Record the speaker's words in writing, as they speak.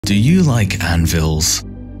Do you like anvils?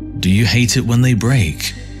 Do you hate it when they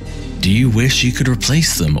break? Do you wish you could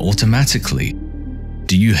replace them automatically?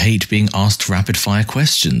 Do you hate being asked rapid-fire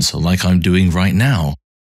questions like I'm doing right now?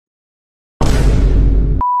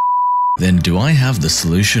 Then do I have the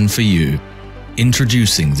solution for you?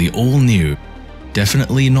 Introducing the all-new,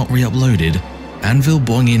 definitely not re-uploaded, Anvil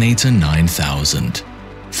Boinginator 9000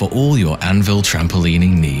 for all your anvil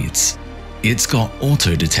trampolining needs. It's got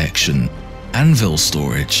auto detection, anvil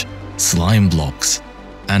storage, slime blocks,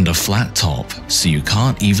 and a flat top so you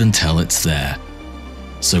can't even tell it's there.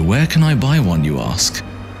 So where can I buy one, you ask?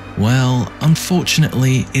 Well,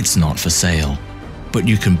 unfortunately it's not for sale, but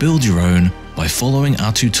you can build your own by following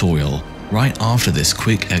our tutorial right after this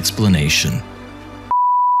quick explanation.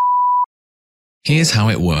 Here's how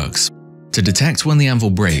it works. To detect when the anvil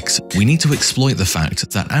breaks, we need to exploit the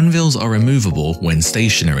fact that anvils are immovable when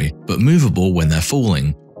stationary, but movable when they're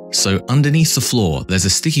falling. So underneath the floor, there's a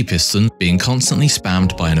sticky piston being constantly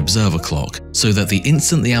spammed by an observer clock, so that the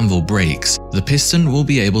instant the anvil breaks, the piston will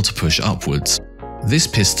be able to push upwards. This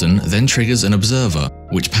piston then triggers an observer,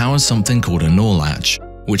 which powers something called a NOR latch,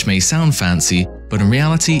 which may sound fancy, but in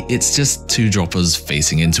reality it's just two droppers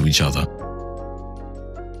facing into each other.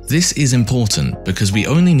 This is important because we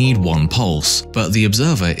only need one pulse, but the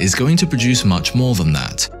observer is going to produce much more than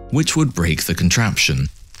that, which would break the contraption.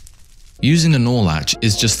 Using a NOR latch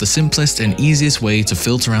is just the simplest and easiest way to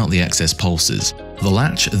filter out the excess pulses. The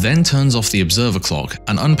latch then turns off the observer clock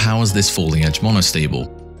and unpowers this falling edge monostable.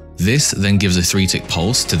 This then gives a 3-tick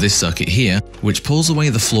pulse to this circuit here, which pulls away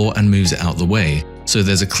the floor and moves it out the way, so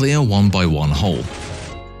there's a clear 1x1 hole.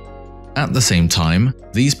 At the same time,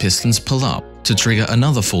 these pistons pull up to trigger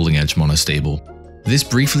another falling edge monostable. This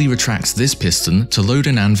briefly retracts this piston to load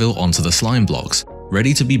an anvil onto the slime blocks,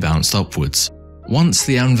 ready to be bounced upwards. Once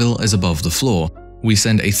the anvil is above the floor, we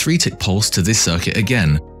send a 3-tick pulse to this circuit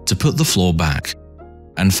again to put the floor back.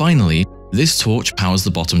 And finally, this torch powers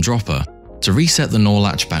the bottom dropper to reset the NOR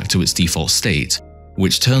latch back to its default state,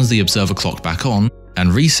 which turns the observer clock back on and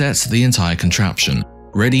resets the entire contraption,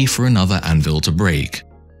 ready for another anvil to break.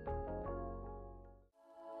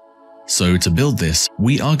 So to build this,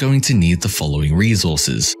 we are going to need the following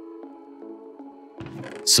resources.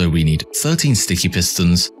 So we need 13 sticky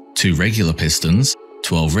pistons, 2 regular pistons,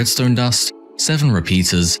 12 redstone dust, 7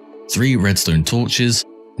 repeaters, 3 redstone torches,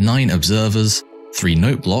 9 observers, 3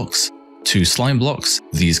 note blocks, 2 slime blocks,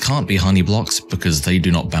 these can't be honey blocks because they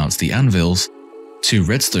do not bounce the anvils, 2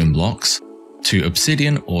 redstone blocks, 2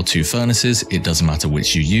 obsidian or 2 furnaces, it doesn't matter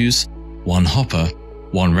which you use, 1 hopper,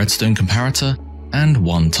 1 redstone comparator, and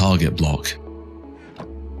 1 target block.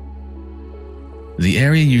 The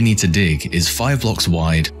area you need to dig is 5 blocks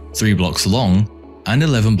wide, 3 blocks long, and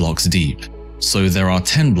 11 blocks deep, so there are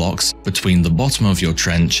 10 blocks between the bottom of your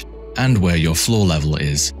trench and where your floor level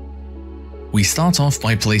is. We start off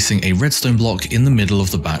by placing a redstone block in the middle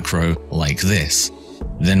of the back row like this.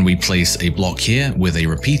 Then we place a block here with a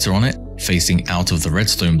repeater on it facing out of the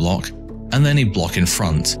redstone block, and then a block in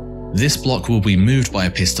front. This block will be moved by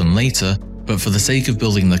a piston later, but for the sake of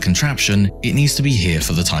building the contraption, it needs to be here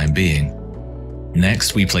for the time being.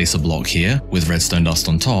 Next, we place a block here with redstone dust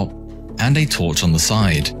on top and a torch on the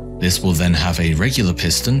side. This will then have a regular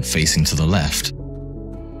piston facing to the left.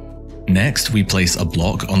 Next, we place a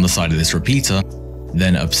block on the side of this repeater,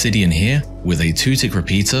 then obsidian here with a 2-tick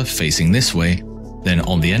repeater facing this way. Then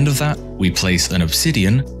on the end of that, we place an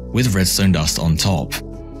obsidian with redstone dust on top.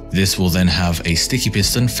 This will then have a sticky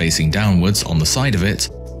piston facing downwards on the side of it,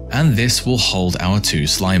 and this will hold our 2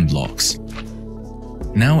 slime blocks.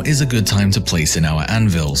 Now is a good time to place in our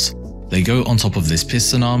anvils. They go on top of this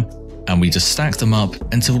piston arm, and we just stack them up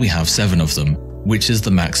until we have 7 of them, which is the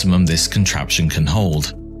maximum this contraption can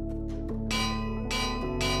hold.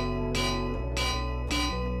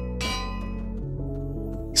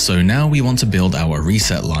 So now we want to build our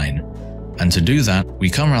reset line, and to do that we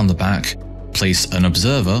come around the back, place an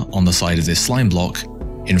observer on the side of this slime block.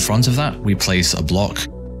 In front of that we place a block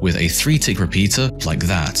with a 3-tick repeater like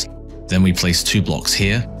that. Then we place 2 blocks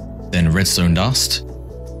here, then redstone dust,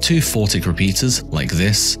 2 4-tick repeaters like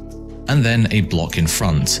this, and then a block in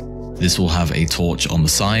front. This will have a torch on the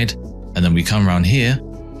side, and then we come around here,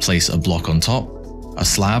 place a block on top, a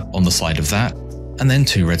slab on the side of that, and then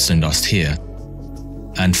 2 redstone dust here.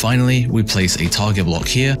 And finally, we place a target block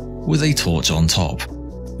here with a torch on top.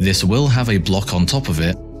 This will have a block on top of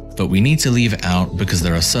it, but we need to leave it out because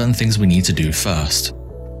there are certain things we need to do first.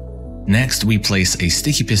 Next, we place a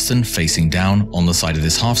sticky piston facing down on the side of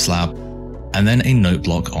this half slab, and then a note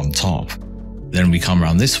block on top. Then we come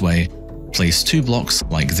around this way, place 2 blocks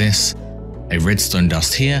like this, a redstone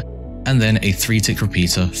dust here, and then a 3-tick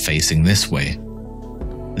repeater facing this way.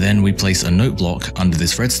 Then we place a note block under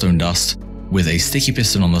this redstone dust with a sticky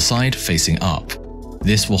piston on the side facing up.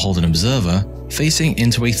 This will hold an observer facing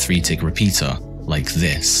into a 3-tick repeater, like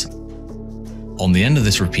this. On the end of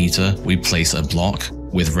this repeater, we place a block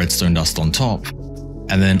with redstone dust on top,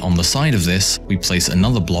 and then on the side of this, we place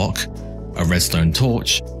another block, a redstone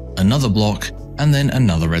torch, another block, and then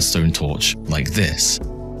another redstone torch, like this.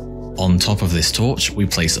 On top of this torch, we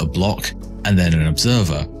place a block, and then an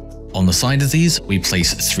observer. On the side of these, we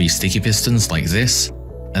place 3 sticky pistons like this,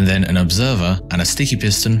 and then an observer and a sticky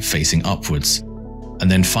piston facing upwards. And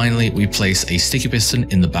then finally, we place a sticky piston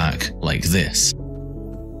in the back, like this.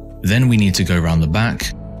 Then we need to go around the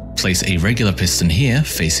back, place a regular piston here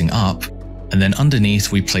facing up, and then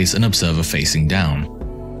underneath we place an observer facing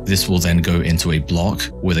down. This will then go into a block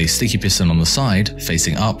with a sticky piston on the side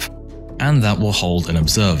facing up, and that will hold an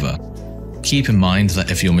observer. Keep in mind that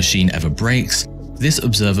if your machine ever breaks, this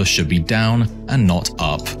observer should be down and not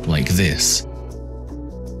up like this.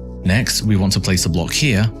 Next, we want to place a block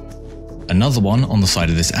here, another one on the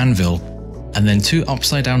side of this anvil, and then 2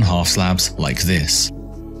 upside down half slabs like this,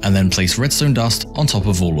 and then place redstone dust on top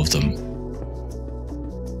of all of them.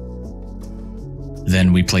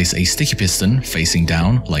 Then we place a sticky piston facing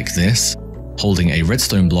down like this, holding a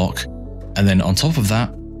redstone block, and then on top of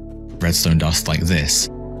that, redstone dust like this.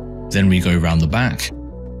 Then we go around the back,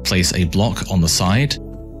 place a block on the side,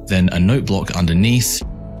 then a note block underneath,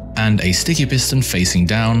 and a sticky piston facing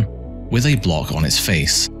down with a block on its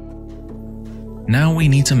face. Now we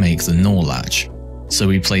need to make the NOR latch. So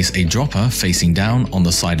we place a dropper facing down on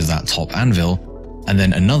the side of that top anvil, and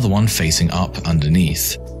then another one facing up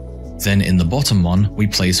underneath. Then in the bottom one, we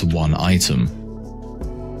place 1 item.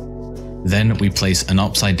 Then we place an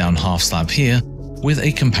upside down half slab here with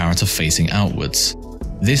a comparator facing outwards.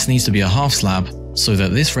 This needs to be a half slab so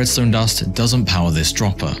that this redstone dust doesn't power this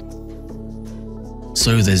dropper.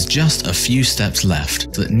 So there's just a few steps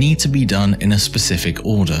left that need to be done in a specific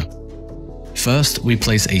order. First, we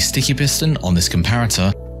place a sticky piston on this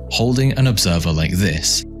comparator, holding an observer like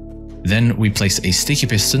this. Then we place a sticky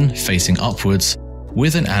piston facing upwards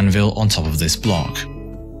with an anvil on top of this block.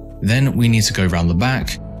 Then we need to go around the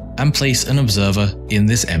back and place an observer in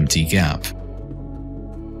this empty gap.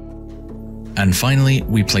 And finally,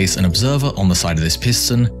 we place an observer on the side of this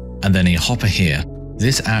piston and then a hopper here.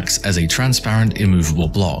 This acts as a transparent immovable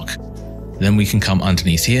block. Then we can come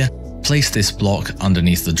underneath here, place this block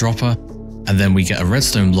underneath the dropper, and then we get a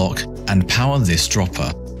redstone block and power this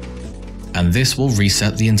dropper. And this will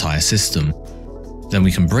reset the entire system. Then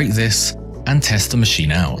we can break this and test the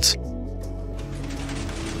machine out.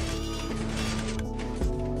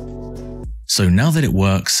 So now that it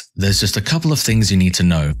works, there's just a couple of things you need to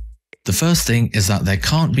know. The first thing is that there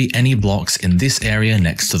can't be any blocks in this area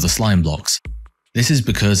next to the slime blocks. This is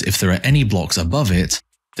because if there are any blocks above it,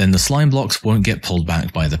 then the slime blocks won't get pulled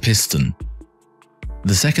back by the piston.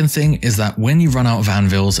 The second thing is that when you run out of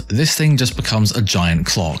anvils, this thing just becomes a giant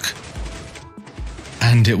clock.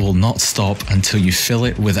 And it will not stop until you fill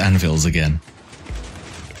it with anvils again.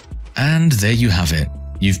 And there you have it.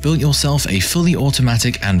 You've built yourself a fully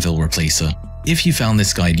automatic anvil replacer. If you found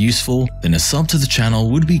this guide useful, then a sub to the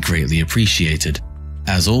channel would be greatly appreciated.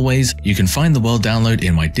 As always, you can find the world download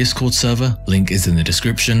in my Discord server, link is in the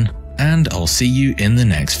description, and I'll see you in the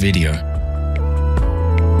next video.